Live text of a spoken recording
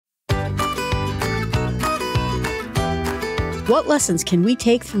What lessons can we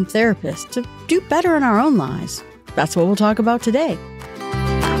take from therapists to do better in our own lives? That's what we'll talk about today.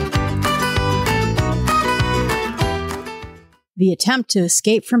 The attempt to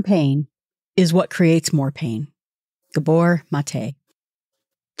escape from pain is what creates more pain. Gabor Mate.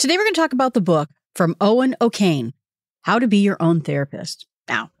 Today we're going to talk about the book from Owen O'Kane, How to Be Your Own Therapist.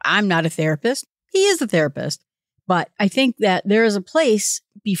 Now, I'm not a therapist. He is a therapist. But I think that there is a place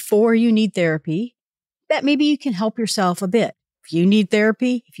before you need therapy that maybe you can help yourself a bit. If you need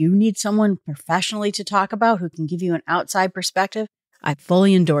therapy, if you need someone professionally to talk about who can give you an outside perspective, I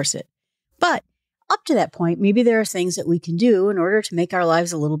fully endorse it. But up to that point, maybe there are things that we can do in order to make our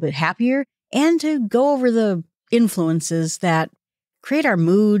lives a little bit happier and to go over the influences that create our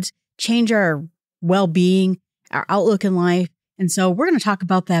moods, change our well-being, our outlook in life. And so we're going to talk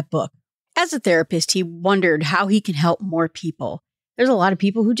about that book. As a therapist, he wondered how he can help more people. There's a lot of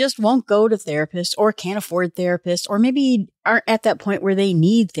people who just won't go to therapists or can't afford therapists or maybe aren't at that point where they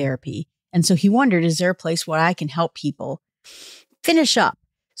need therapy. And so he wondered, is there a place where I can help people finish up?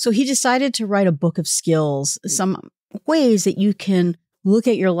 So he decided to write a book of skills, some ways that you can look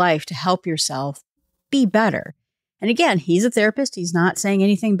at your life to help yourself be better. And again, he's a therapist. He's not saying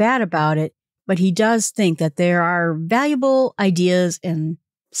anything bad about it, but he does think that there are valuable ideas and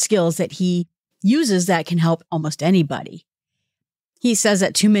skills that he uses that can help almost anybody. He says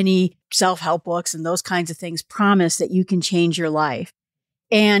that too many self-help books and those kinds of things promise that you can change your life.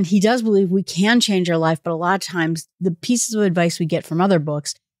 And he does believe we can change our life, but a lot of times the pieces of advice we get from other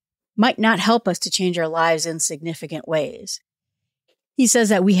books might not help us to change our lives in significant ways. He says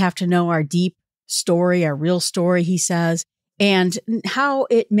that we have to know our deep story, our real story, he says, and how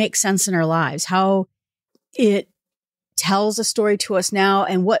it makes sense in our lives, how it tells a story to us now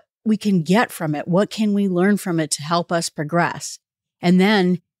and what we can get from it. What can we learn from it to help us progress? And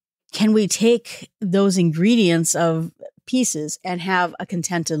then can we take those ingredients of pieces and have a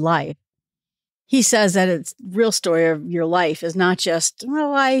contented life? He says that it's real story of your life is not just,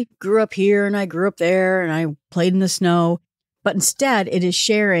 well, I grew up here and I grew up there and I played in the snow, but instead it is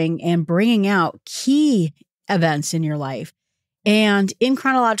sharing and bringing out key events in your life and in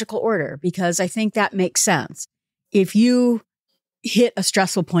chronological order, because I think that makes sense. If you hit a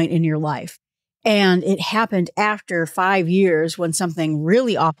stressful point in your life and it happened after 5 years when something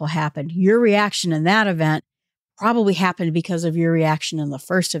really awful happened, your reaction in that event probably happened because of your reaction in the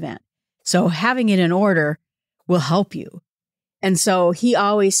first event. So having it in order will help you. And so he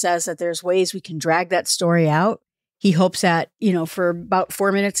always says that there's ways we can drag that story out. He hopes that, for about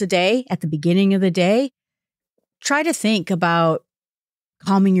 4 minutes a day at the beginning of the day, try to think about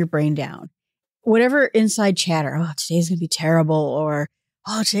calming your brain down. Whatever inside chatter, oh, today's going to be terrible, or,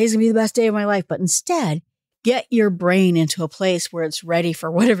 oh, today's going to be the best day of my life. But instead, get your brain into a place where it's ready for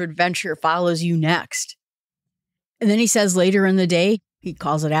whatever adventure follows you next. And then he says later in the day, he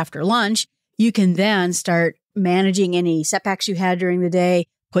calls it after lunch, you can then start managing any setbacks you had during the day,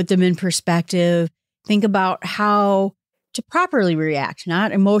 put them in perspective, think about how to properly react,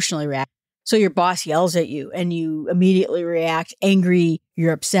 not emotionally react. So your boss yells at you and you immediately react angry,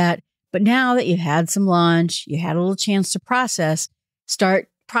 you're upset. But now that you've had some lunch, you had a little chance to process, start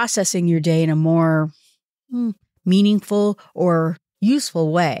processing your day in a more meaningful or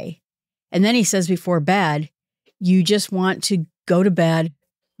useful way. And then he says before bed, you just want to go to bed,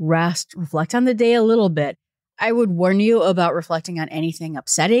 rest, reflect on the day a little bit. I would warn you about reflecting on anything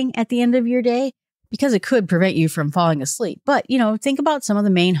upsetting at the end of your day because it could prevent you from falling asleep. But, think about some of the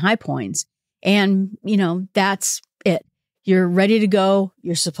main high points. And, that's it. You're ready to go.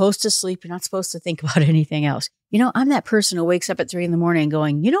 You're supposed to sleep. You're not supposed to think about anything else. I'm that person who wakes up at 3 a.m.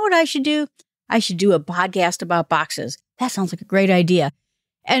 going, you know what I should do? I should do a podcast about boxes. That sounds like a great idea.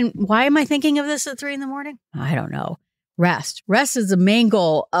 And why am I thinking of this at 3 a.m? I don't know. Rest. Rest is the main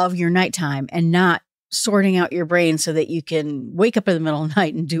goal of your nighttime and not sorting out your brain so that you can wake up in the middle of the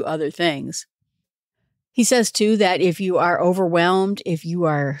night and do other things. He says, too, that if you are overwhelmed, if you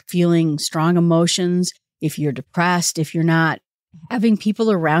are feeling strong emotions, if you're depressed, if you're not having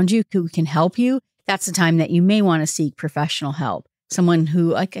people around you who can help you, that's the time that you may want to seek professional help. Someone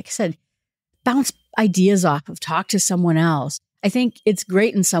who, like I said, bounce ideas off of, talk to someone else. I think it's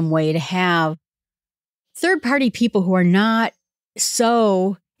great in some way to have third-party people who are not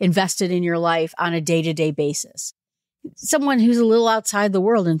so invested in your life on a day-to-day basis. Someone who's a little outside the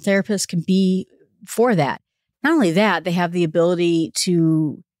world, and therapists can be for that. Not only that, they have the ability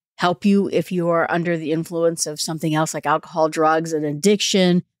to help you if you are under the influence of something else like alcohol, drugs, an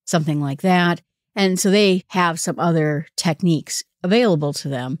addiction, something like that. And so they have some other techniques available to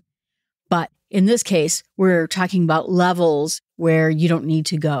them. But in this case, we're talking about levels where you don't need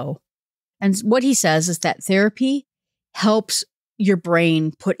to go. And what he says is that therapy helps your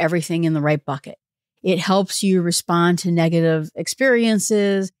brain put everything in the right bucket. It helps you respond to negative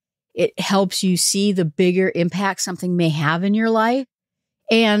experiences. It helps you see the bigger impact something may have in your life.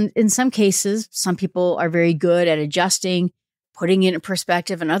 And in some cases, some people are very good at adjusting, putting it in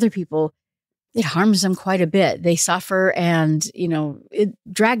perspective, and other people, it harms them quite a bit. They suffer and, it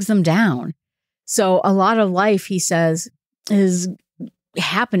drags them down. So a lot of life, he says, is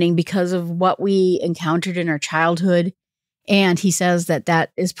happening because of what we encountered in our childhood. And he says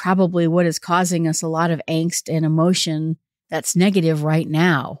that is probably what is causing us a lot of angst and emotion that's negative right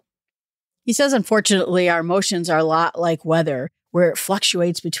now. He says, unfortunately, our emotions are a lot like weather, where it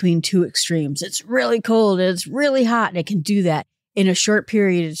fluctuates between two extremes. It's really cold and it's really hot, and it can do that in a short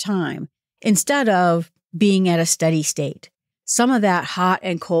period of time instead of being at a steady state. Some of that hot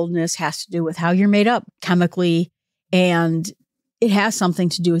and coldness has to do with how you're made up chemically, and it has something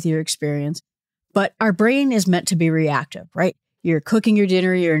to do with your experience. But our brain is meant to be reactive, right? You're cooking your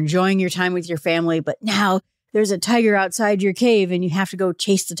dinner, you're enjoying your time with your family, but now there's a tiger outside your cave and you have to go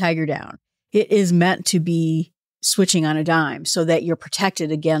chase the tiger down. It is meant to be switching on a dime so that you're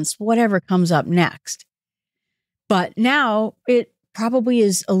protected against whatever comes up next. But now it probably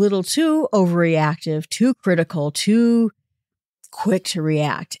is a little too overreactive, too critical, too quick to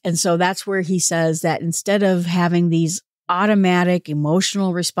react. And so that's where he says that instead of having these automatic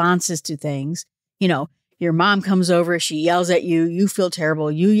emotional responses to things, your mom comes over, she yells at you, you feel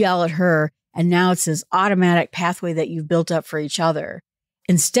terrible, you yell at her, and now it's this automatic pathway that you've built up for each other.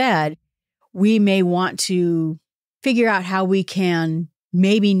 Instead, we may want to figure out how we can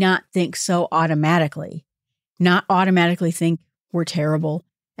maybe not think so automatically, not automatically think we're terrible,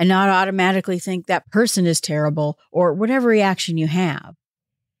 and not automatically think that person is terrible or whatever reaction you have.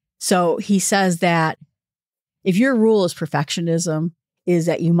 So he says that if your rule is perfectionism, is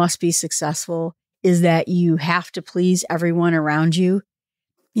that you must be successful, is that you have to please everyone around you,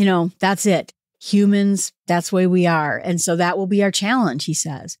 that's it. Humans, that's the way we are. And so that will be our challenge, he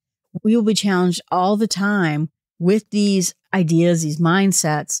says. We will be challenged all the time with these ideas, these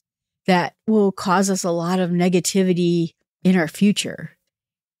mindsets that will cause us a lot of negativity in our future.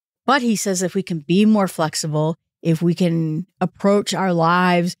 But he says if we can be more flexible, if we can approach our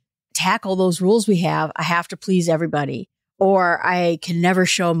lives, tackle those rules we have, I have to please everybody, or I can never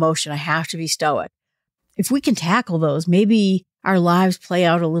show emotion, I have to be stoic. If we can tackle those, maybe our lives play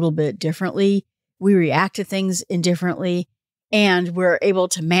out a little bit differently. We react to things indifferently, and we're able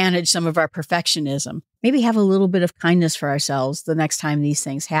to manage some of our perfectionism. Maybe have a little bit of kindness for ourselves the next time these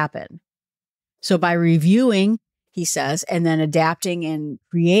things happen. So by reviewing, he says, and then adapting and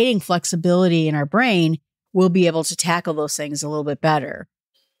creating flexibility in our brain, we'll be able to tackle those things a little bit better.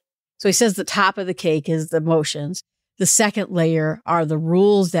 So he says the top of the cake is the emotions. The second layer are the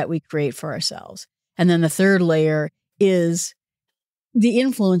rules that we create for ourselves. And then the third layer is the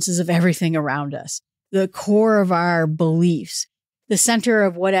influences of everything around us, the core of our beliefs, the center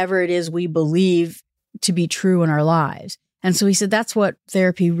of whatever it is we believe to be true in our lives. And so he said that's what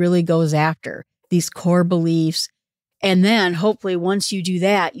therapy really goes after, these core beliefs. And then hopefully once you do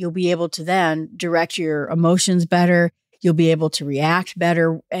that, you'll be able to then direct your emotions better. You'll be able to react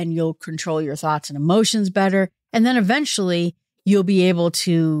better, and you'll control your thoughts and emotions better. And then eventually you'll be able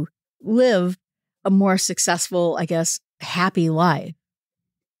to live a more successful, happy life.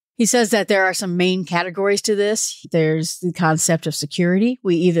 He says that there are some main categories to this. There's the concept of security.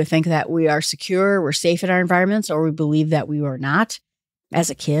 We either think that we are secure, we're safe in our environments, or we believe that we are not.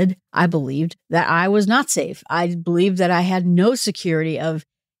 As a kid, I believed that I was not safe. I believed that I had no security of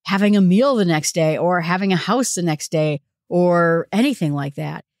having a meal the next day or having a house the next day or anything like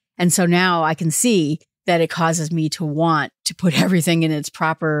that. And so now I can see that it causes me to want to put everything in its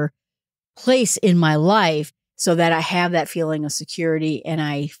proper place in my life so that I have that feeling of security and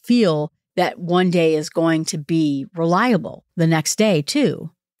I feel that one day is going to be reliable the next day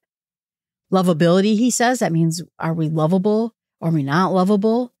too. Lovability, he says, that means are we lovable? Are we not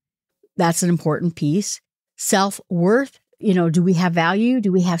lovable? That's an important piece. Self-worth, do we have value?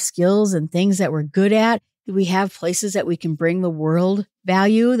 Do we have skills and things that we're good at? Do we have places that we can bring the world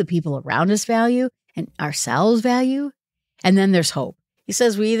value, the people around us value, and ourselves value? And then there's hope. He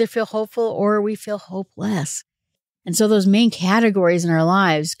says we either feel hopeful or we feel hopeless. And so those main categories in our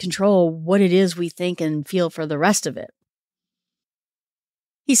lives control what it is we think and feel for the rest of it.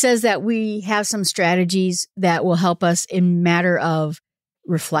 He says that we have some strategies that will help us in matter of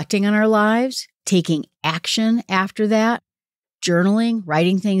reflecting on our lives, taking action after that, journaling,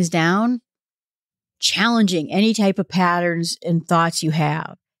 writing things down, challenging any type of patterns and thoughts you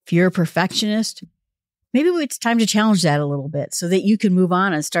have. If you're a perfectionist, maybe it's time to challenge that a little bit so that you can move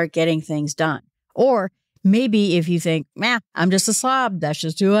on and start getting things done. Or Maybe if you think, I'm just a slob, that's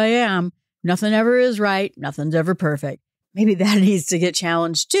just who I am. Nothing ever is right. Nothing's ever perfect. Maybe that needs to get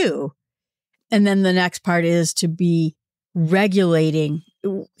challenged too. And then the next part is to be regulating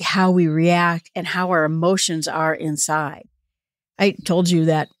how we react and how our emotions are inside. I told you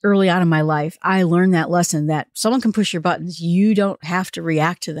that early on in my life, I learned that lesson that someone can push your buttons. You don't have to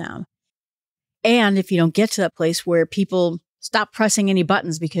react to them. And if you don't get to that place where people stop pressing any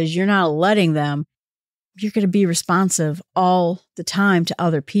buttons because you're not letting them, you're going to be responsive all the time to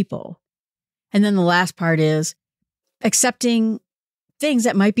other people. And then the last part is accepting things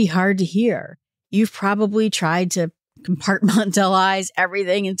that might be hard to hear. You've probably tried to compartmentalize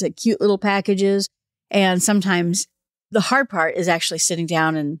everything into cute little packages. And sometimes the hard part is actually sitting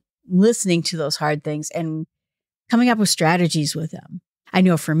down and listening to those hard things and coming up with strategies with them. I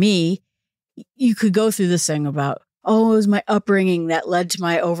know for me, you could go through this thing about, it was my upbringing that led to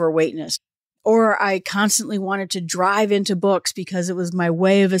my overweightness. Or I constantly wanted to drive into books because it was my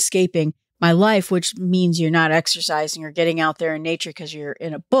way of escaping my life, which means you're not exercising or getting out there in nature because you're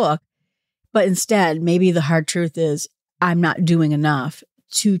in a book. But instead, maybe the hard truth is I'm not doing enough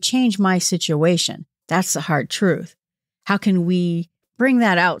to change my situation. That's the hard truth. How can we bring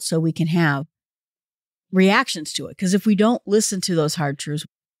that out so we can have reactions to it? Because if we don't listen to those hard truths,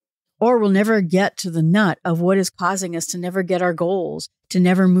 or we'll never get to the nut of what is causing us to never get our goals, to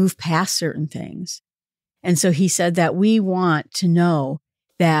never move past certain things. And so he said that we want to know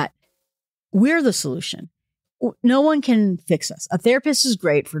that we're the solution. No one can fix us. A therapist is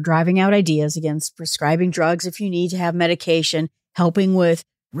great for driving out ideas against prescribing drugs if you need to have medication, helping with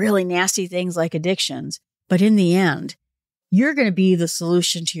really nasty things like addictions. But in the end, you're going to be the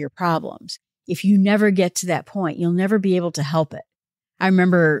solution to your problems. If you never get to that point, you'll never be able to help it. I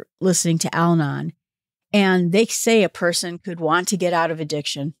remember listening to Al-Anon, and they say a person could want to get out of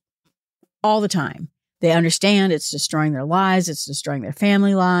addiction all the time. They understand it's destroying their lives, it's destroying their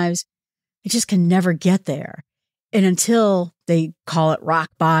family lives. It just can never get there. And until they call it rock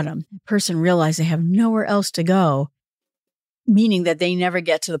bottom, the person realizes they have nowhere else to go, meaning that they never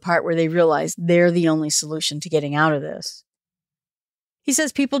get to the part where they realize they're the only solution to getting out of this. He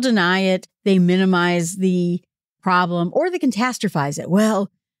says people deny it, they minimize the problem, or they catastrophize it. Well,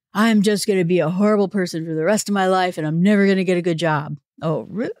 I'm just going to be a horrible person for the rest of my life and I'm never going to get a good job. Oh,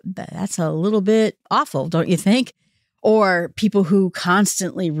 that's a little bit awful, don't you think? Or people who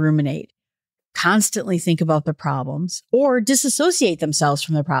constantly ruminate, constantly think about the problems, or disassociate themselves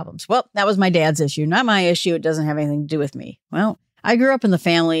from the problems. Well, that was my dad's issue, not my issue. It doesn't have anything to do with me. Well, I grew up in the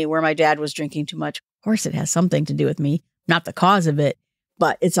family where my dad was drinking too much. Of course, it has something to do with me, not the cause of it,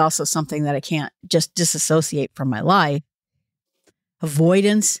 but it's also something that I can't just disassociate from my life.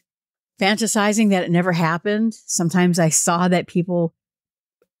 Avoidance, fantasizing that it never happened. Sometimes I saw that people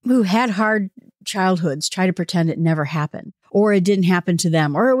who had hard childhoods try to pretend it never happened, or it didn't happen to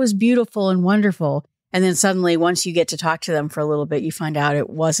them, or it was beautiful and wonderful. And then suddenly, once you get to talk to them for a little bit, you find out it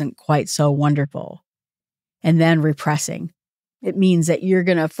wasn't quite so wonderful. And then repressing. It means that you're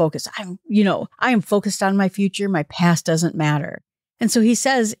going to focus. I am focused on my future. My past doesn't matter. And so he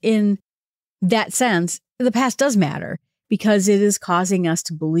says in that sense, the past does matter because it is causing us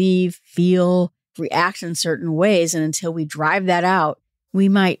to believe, feel, react in certain ways. And until we drive that out, we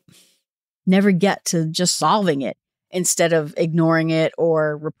might never get to just solving it instead of ignoring it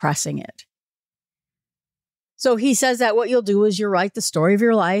or repressing it. So he says that what you'll do is you'll write the story of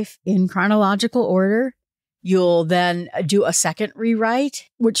your life in chronological order. You'll then do a second rewrite,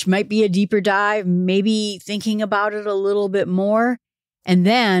 which might be a deeper dive, maybe thinking about it a little bit more. And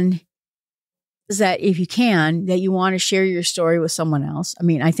then is that if you can, that you want to share your story with someone else. I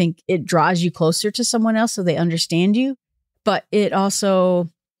mean, I think it draws you closer to someone else so they understand you. But it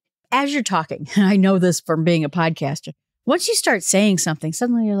also, as you're talking, I know this from being a podcaster, once you start saying something,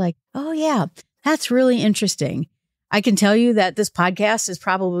 suddenly you're like, oh yeah, that's really interesting. I can tell you that this podcast is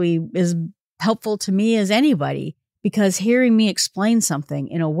probably as helpful to me as anybody because hearing me explain something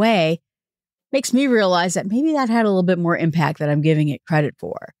in a way makes me realize that maybe that had a little bit more impact than I'm giving it credit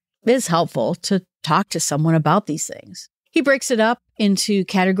for. It is helpful to talk to someone about these things. He breaks it up into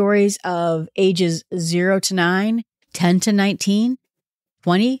categories of ages 0 to 9, 10 to 19,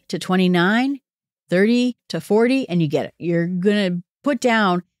 20 to 29, 30 to 40, and you get it. You're going to put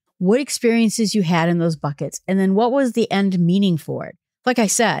down what experiences you had in those buckets, and then what was the end meaning for it. Like I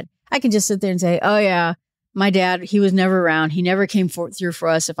said, I can just sit there and say, oh yeah, my dad, he was never around. He never came through for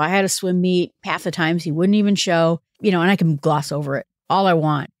us. If I had a swim meet, half the times he wouldn't even show, and I can gloss over it all I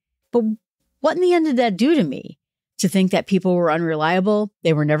want. But what in the end did that do to me? To think that people were unreliable,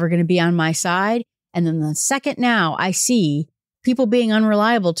 they were never going to be on my side. And then the second now I see people being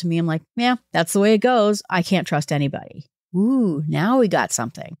unreliable to me, I'm like, yeah, that's the way it goes. I can't trust anybody. Ooh, now we got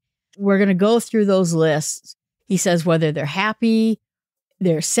something. We're going to go through those lists. He says whether they're happy,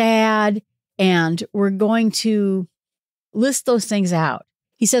 they're sad, and we're going to list those things out.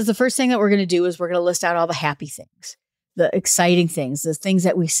 He says the first thing that we're going to do is we're going to list out all the happy things, the exciting things, the things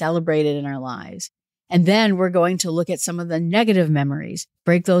that we celebrated in our lives. And then we're going to look at some of the negative memories,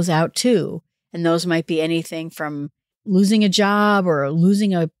 break those out too. And those might be anything from losing a job or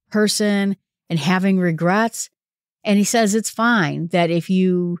losing a person and having regrets. And he says it's fine that if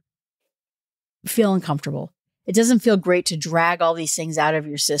you feel uncomfortable, it doesn't feel great to drag all these things out of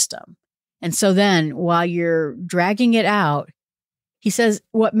your system. And so then while you're dragging it out, he says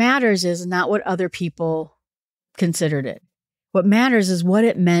what matters is not what other people considered it. What matters is what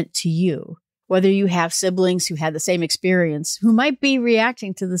it meant to you. Whether you have siblings who had the same experience, who might be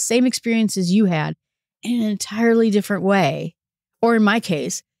reacting to the same experiences you had in an entirely different way. Or in my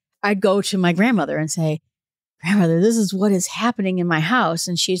case, I'd go to my grandmother and say, "Grandmother, this is what is happening in my house."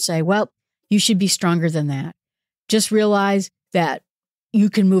 And she'd say, "Well, you should be stronger than that. Just realize that you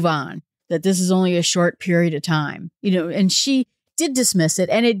can move on, that this is only a short period of time." And she did dismiss it,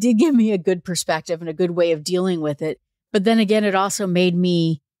 and it did give me a good perspective and a good way of dealing with it. But then again, it also made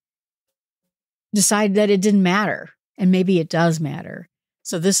me decide that it didn't matter, and maybe it does matter.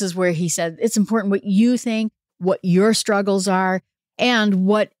 So this is where he said it's important what you think, what your struggles are, and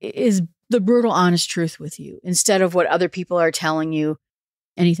what is the brutal, honest truth with you, instead of what other people are telling you,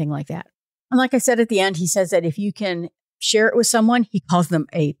 anything like that. And like I said at the end, he says that if you can share it with someone, he calls them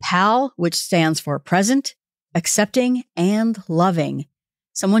a pal, which stands for present, accepting, and loving.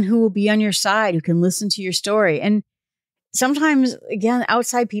 Someone who will be on your side, who can listen to your story. And sometimes, again,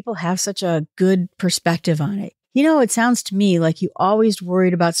 outside people have such a good perspective on it. It sounds to me like you always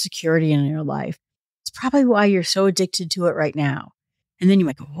worried about security in your life. It's probably why you're so addicted to it right now. And then you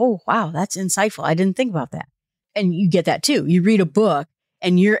might go, "Oh, wow, that's insightful. I didn't think about that." And you get that too. You read a book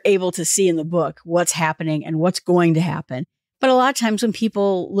and you're able to see in the book what's happening and what's going to happen. But a lot of times when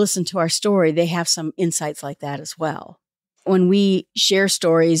people listen to our story, they have some insights like that as well. When we share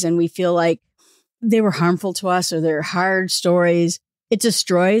stories and we feel like they were harmful to us or they're hard stories, it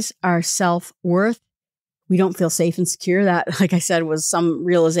destroys our self-worth. We don't feel safe and secure. That, like I said, was some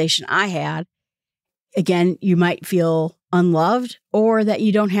realization I had. Again, you might feel unloved or that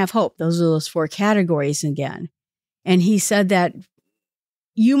you don't have hope. Those are those 4 categories again. And he said that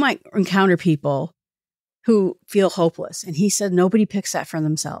you might encounter people who feel hopeless. And he said nobody picks that for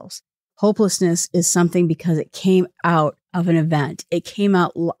themselves. Hopelessness is something because it came out of an event. It came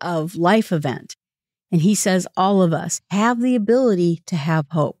out of life event. And he says all of us have the ability to have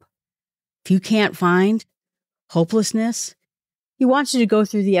hope. If you can't find hopelessness, he wants you to go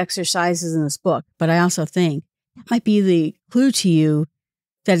through the exercises in this book. But I also think that might be the clue to you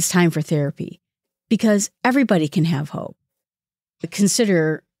that it's time for therapy, because everybody can have hope. But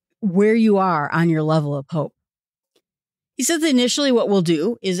consider where you are on your level of hope. He says that initially what we'll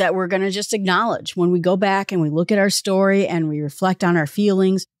do is that we're going to just acknowledge when we go back and we look at our story and we reflect on our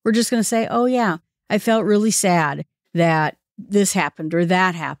feelings, we're just going to say, "Oh yeah, I felt really sad that this happened or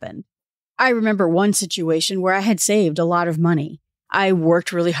that happened." I remember one situation where I had saved a lot of money. I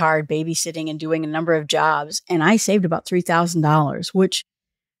worked really hard babysitting and doing a number of jobs, and I saved about $3,000, which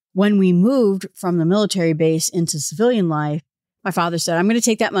when we moved from the military base into civilian life, my father said, "I'm going to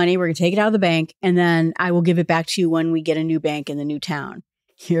take that money. We're going to take it out of the bank, and then I will give it back to you when we get a new bank in the new town."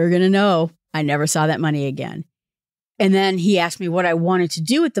 You're going to know I never saw that money again. And then he asked me what I wanted to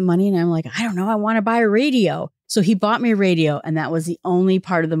do with the money. And I'm like, "I don't know. I want to buy a radio." So he bought me a radio. And that was the only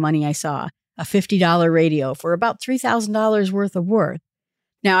part of the money I saw, a $50 radio for about $3,000 worth of worth.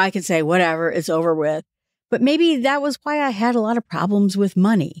 Now I can say, whatever, it's over with. But maybe that was why I had a lot of problems with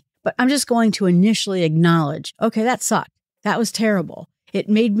money. But I'm just going to initially acknowledge, okay, that sucked. That was terrible. It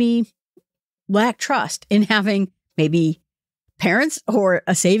made me lack trust in having maybe parents or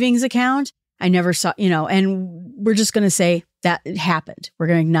a savings account. I never saw, and we're just going to say that it happened. We're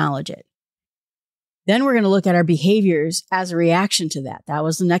going to acknowledge it. Then we're going to look at our behaviors as a reaction to that. That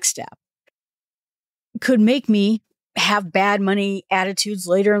was the next step. It could make me have bad money attitudes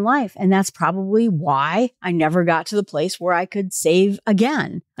later in life. And that's probably why I never got to the place where I could save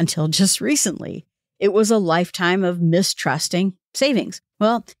again until just recently. It was a lifetime of mistrusting savings.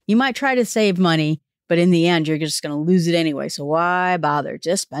 Well, you might try to save money, but in the end, you're just going to lose it anyway. So why bother?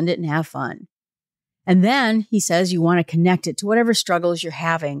 Just spend it and have fun. And then he says you want to connect it to whatever struggles you're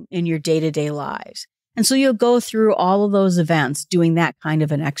having in your day-to-day lives. And so you'll go through all of those events doing that kind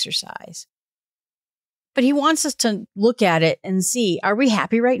of an exercise. But he wants us to look at it and see, are we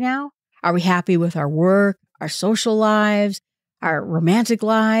happy right now? Are we happy with our work, our social lives, our romantic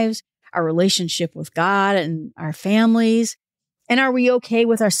lives, our relationship with God and our families? And are we okay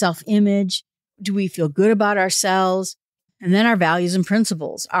with our self-image? Do we feel good about ourselves? And then our values and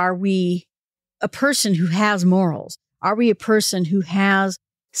principles. Are we a person who has morals? Are we a person who has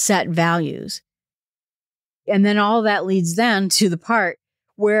set values? And then all that leads then to the part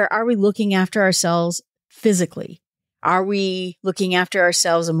where are we looking after ourselves physically? Are we looking after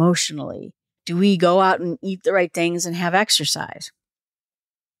ourselves emotionally? Do we go out and eat the right things and have exercise?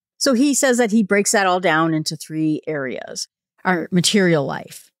 So he says that he breaks that all down into 3 areas: our material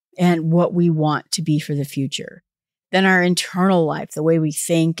life and what we want to be for the future. Then our internal life, the way we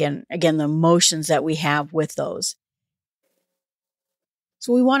think, and again, the emotions that we have with those.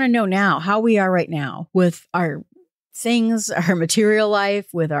 So we want to know now how we are right now with our things, our material life,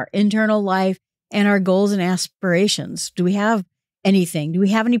 with our internal life, and our goals and aspirations. Do we have anything? Do we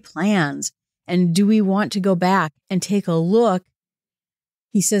have any plans? And do we want to go back and take a look,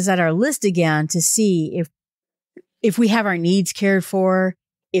 he says, at our list again to see if we have our needs cared for,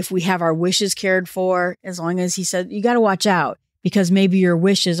 if we have our wishes cared for, as long as he said, you got to watch out because maybe your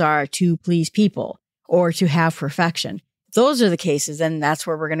wishes are to please people or to have perfection. If those are the cases, then that's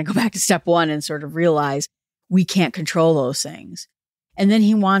where we're going to go back to step 1 and sort of realize we can't control those things. And then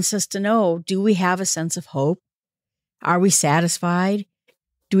he wants us to know, do we have a sense of hope? Are we satisfied?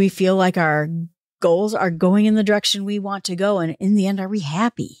 Do we feel like our goals are going in the direction we want to go? And in the end, are we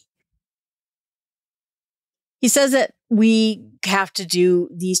happy? He says that we have to do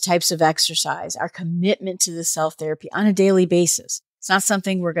these types of exercise, our commitment to the self-therapy on a daily basis. It's not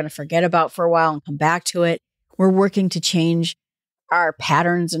something we're going to forget about for a while and come back to it. We're working to change our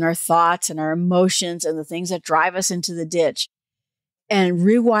patterns and our thoughts and our emotions and the things that drive us into the ditch and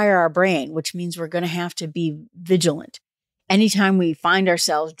rewire our brain, which means we're going to have to be vigilant. Anytime we find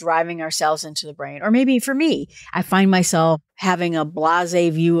ourselves driving ourselves into the brain, or maybe for me, I find myself having a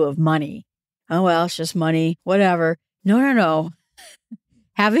blasé view of money. Oh, well, it's just money, whatever. No.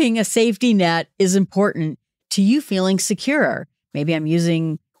 Having a safety net is important to you feeling secure. Maybe I'm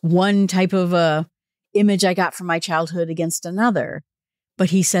using one type of image I got from my childhood against another. But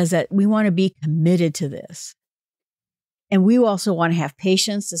he says that we want to be committed to this. And we also want to have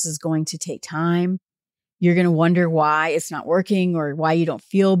patience. This is going to take time. You're going to wonder why it's not working or why you don't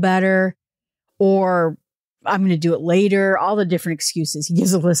feel better, or I'm going to do it later, all the different excuses. He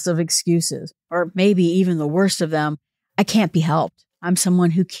gives a list of excuses, or maybe even the worst of them. I can't be helped. I'm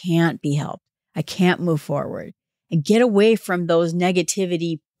someone who can't be helped. I can't move forward. And get away from those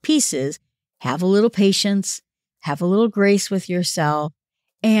negativity pieces. Have a little patience, have a little grace with yourself.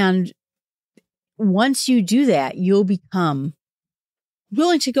 And once you do that, you'll become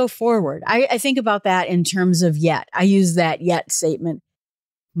willing to go forward. I think about that in terms of yet. I use that yet statement.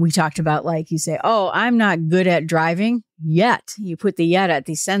 We talked about, like, you say, oh, I'm not good at driving yet. You put the yet at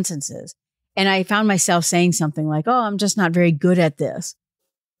these sentences. And I found myself saying something like, oh, I'm just not very good at this.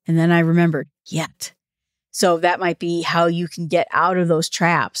 And then I remembered yet. So that might be how you can get out of those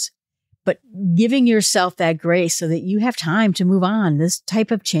traps. But giving yourself that grace so that you have time to move on. This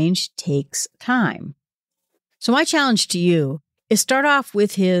type of change takes time. So my challenge to you is start off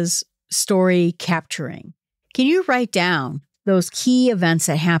with his story capturing. Can you write down those key events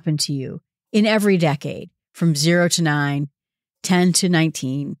that happened to you in every decade from 0 to 9, 10 to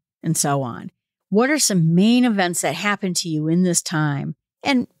 19, and so on? What are some main events that happened to you in this time?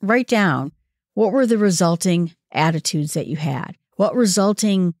 And write down, what were the resulting attitudes that you had? What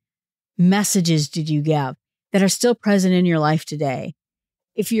resulting messages did you give that are still present in your life today?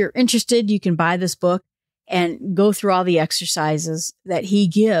 If you're interested, you can buy this book and go through all the exercises that he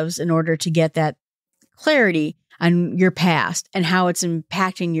gives in order to get that clarity on your past and how it's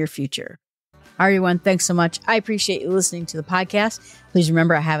impacting your future. All right, everyone, thanks so much. I appreciate you listening to the podcast. Please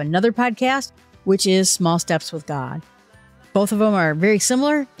remember, I have another podcast, which is Small Steps with God. Both of them are very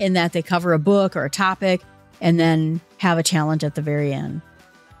similar in that they cover a book or a topic and then have a challenge at the very end.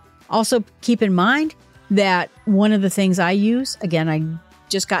 Also, keep in mind that one of the things I use, again, I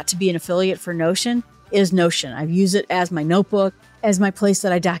just got to be an affiliate for Notion, is Notion. I've used it as my notebook, as my place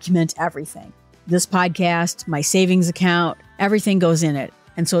that I document everything. This podcast, my savings account, everything goes in it.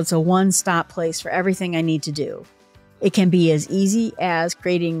 And so it's a one-stop place for everything I need to do. It can be as easy as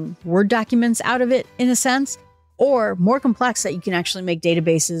creating Word documents out of it, in a sense, or more complex that you can actually make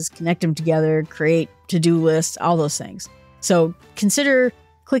databases, connect them together, create to-do lists, all those things. So consider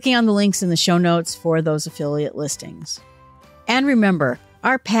clicking on the links in the show notes for those affiliate listings. And remember,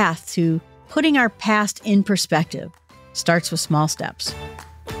 our path to putting our past in perspective starts with small steps.